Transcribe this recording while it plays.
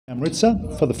Amritsar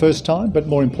for the first time, but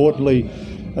more importantly,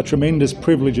 a tremendous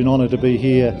privilege and honour to be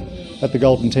here at the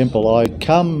Golden Temple. I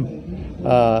come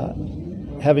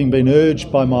having been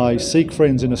urged by my Sikh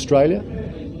friends in Australia.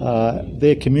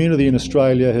 Their community in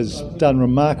Australia has done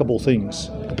remarkable things.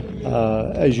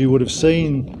 As you would have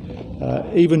seen,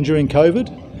 even during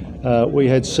COVID, we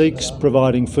had Sikhs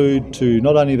providing food to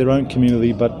not only their own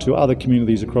community but to other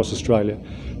communities across Australia.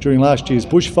 During last year's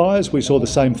bushfires, we saw the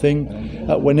same thing.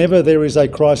 Whenever there is a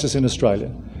crisis in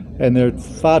Australia, and there are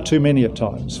far too many at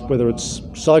times, whether it's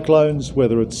cyclones,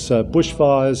 whether it's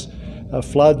bushfires,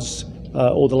 floods,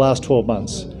 or the last 12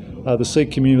 months, the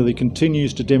Sikh community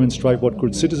continues to demonstrate what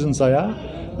good citizens they are,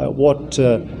 what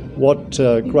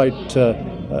great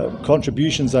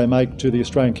contributions they make to the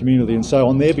Australian community. And so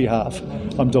on their behalf,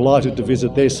 I'm delighted to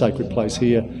visit their sacred place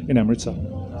here in Amritsar.